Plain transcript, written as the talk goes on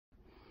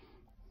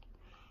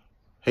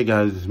Hey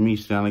guys, it's me,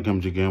 Stanley,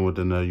 comes again with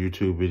another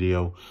YouTube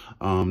video.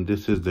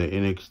 This is the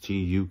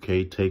NXT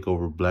UK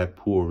Takeover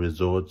Blackpool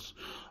Resorts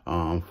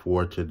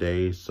for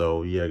today.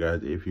 So yeah,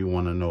 guys, if you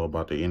want to know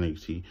about the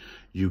NXT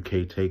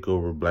UK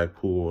Takeover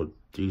Blackpool,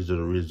 these are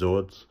the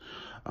resorts.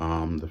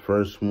 The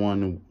first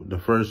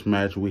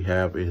match we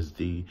have is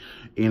the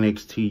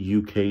NXT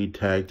UK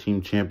Tag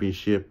Team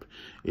Championship.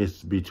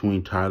 It's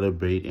between Tyler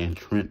Bate and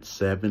Trent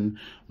Seven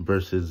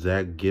versus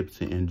Zach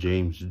Gibson and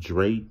James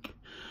Drake.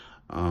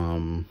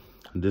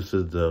 This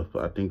is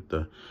I think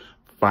the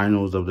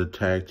finals of the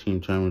tag team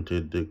tournament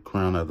to the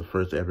crown of the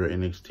first ever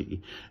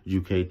NXT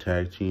UK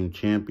tag team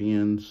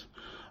champions.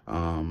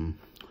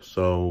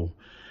 So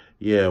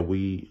yeah,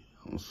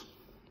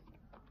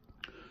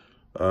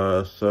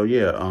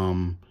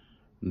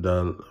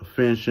 the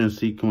finishing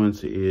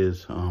sequence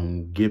is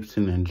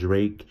Gibson and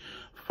Drake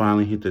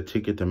finally hit the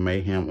ticket to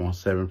Mayhem on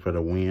 7 for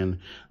the win.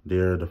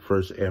 They're the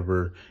first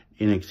ever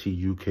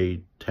NXT UK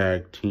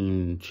Tag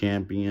Team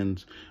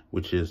Champions,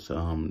 which is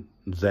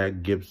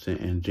Zach Gibson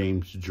and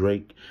James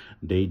Drake.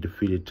 They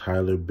defeated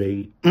Tyler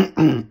Bate.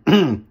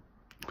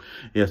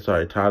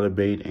 Tyler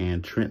Bate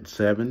and Trent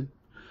Seven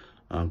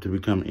to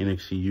become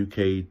NXT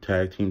UK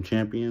Tag Team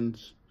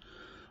Champions.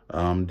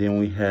 Then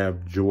we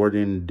have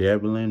Jordan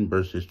Devlin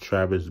versus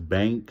Travis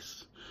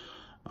Banks.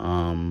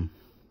 Then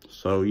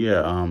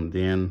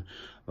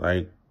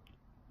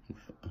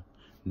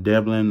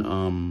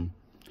Devlin,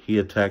 he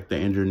attacked the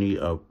injured knee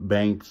of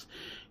Banks.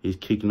 He's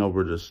kicking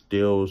over the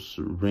steel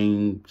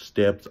ring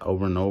steps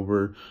over and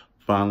over.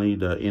 Finally,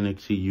 the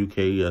NXT UK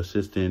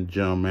Assistant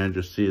General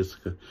Manager Sis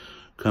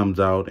comes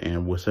out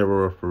and with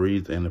several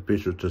referees and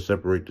officials to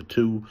separate the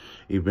two.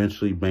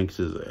 Eventually, Banks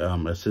is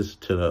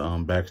assisted to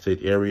the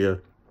backstage area.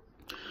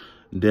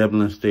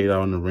 Devlin stayed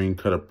out in the ring,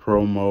 cut a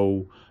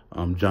promo.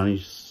 Johnny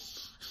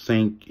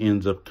Sink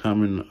ends up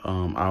coming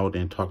out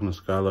and talking to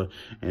Skylar,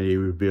 and they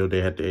revealed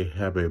they had to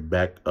have a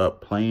backup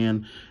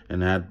plan,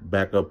 and that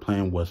backup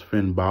plan was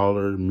Finn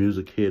Balor.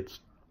 Music hits,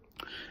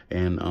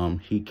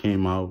 and he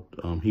came out.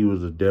 He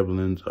was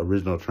Devlin's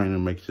original trainer,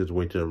 makes his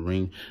way to the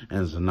ring,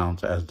 and is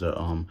announced as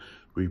the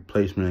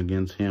replacement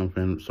against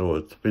him. So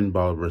it's Finn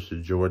Balor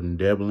versus Jordan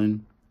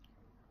Devlin.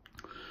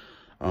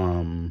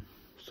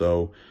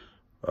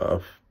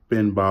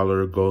 Finn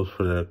Balor goes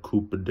for the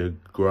coup de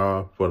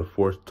grace for the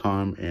fourth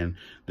time, and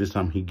this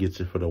time he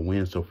gets it for the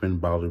win. So Finn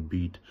Balor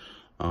beat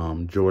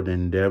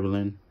Jordan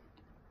Devlin.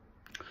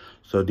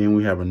 So then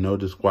we have a no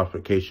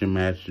disqualification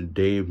match: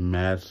 Dave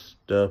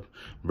Mastiff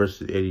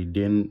versus Eddie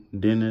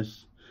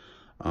Dennis.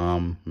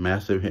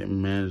 Massive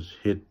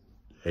hit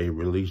a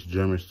release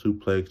German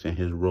suplex and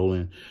his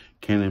rolling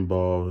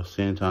cannonball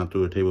senton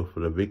through a table for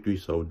the victory.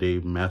 So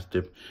Dave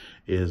Mastiff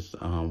is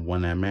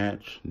won that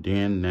match.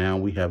 Now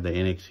we have the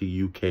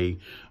NXT UK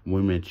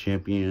Women's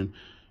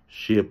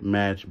Championship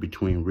match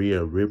between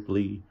Rhea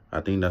Ripley, I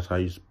think that's how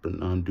you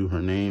do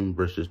her name,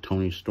 versus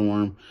Toni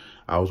Storm.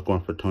 I was going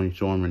for Toni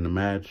Storm in the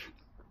match.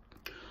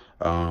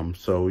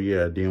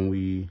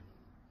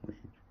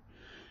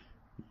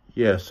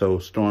 So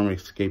Storm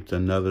escaped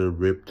another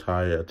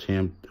Riptide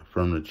attempt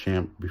from the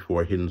champ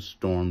before hitting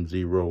Storm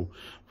Zero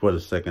for the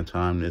second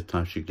time. This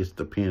time she gets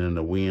the pin and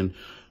the win.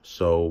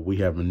 So we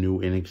have a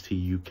new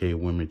NXT UK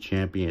Women's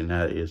Champion, and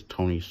that is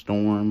Toni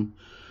Storm.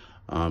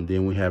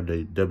 Then we have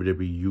the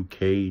WWE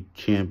UK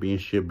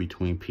Championship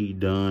between Pete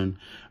Dunne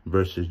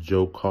versus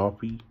Joe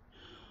Coffey.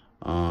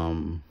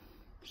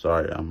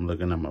 Sorry, I'm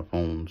looking at my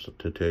phone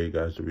to tell you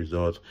guys the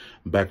results.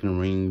 Back in the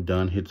ring,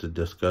 Dunne hits a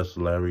discussed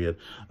lariat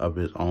of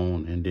his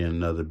own and then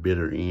another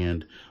bitter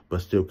end,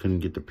 but still couldn't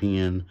get the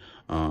pin.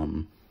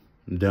 Dunne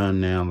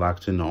now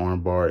locks in the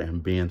armbar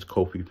and bends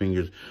Kofi's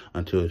fingers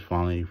until he's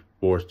finally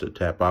forced to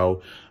tap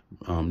out.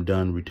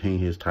 Dunne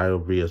retained his title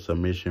via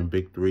submission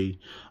victory.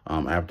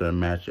 After the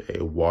match,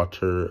 a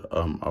Walter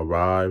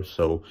arrived.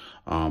 So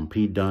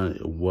Pete Dunne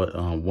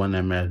won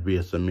that match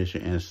via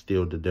submission and is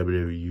still the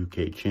WWE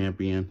UK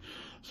champion.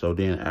 So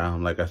then,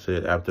 like I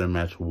said, after the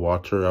match,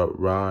 Walter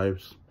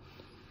arrives.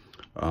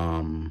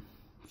 Clearly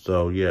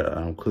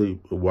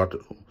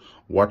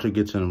Walter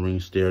gets in the ring,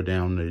 stare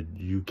down the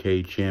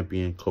UK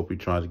champion. Kofi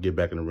tries to get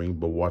back in the ring,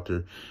 but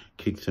Walter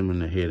kicks him in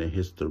the head and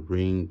hits the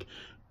ring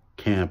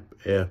Camp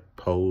F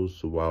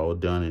pose while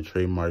Dunne in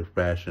trademark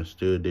fashion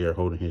stood there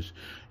holding his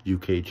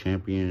UK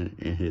champion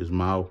in his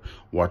mouth.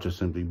 Walter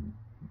simply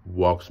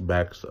walks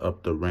back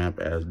up the ramp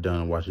as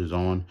Dunne watches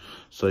on.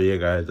 So yeah,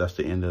 guys, that's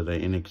the end of the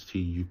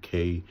NXT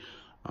UK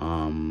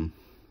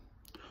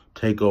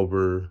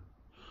takeover.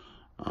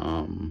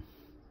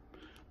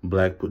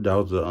 That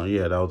was the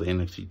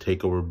NXT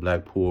takeover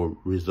Blackpool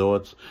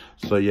Resorts.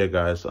 So yeah,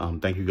 guys,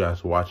 thank you guys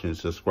for watching.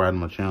 Subscribe to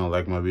my channel,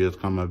 like my videos,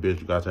 comment my videos.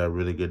 You guys have a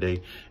really good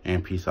day,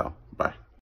 and peace out. Bye.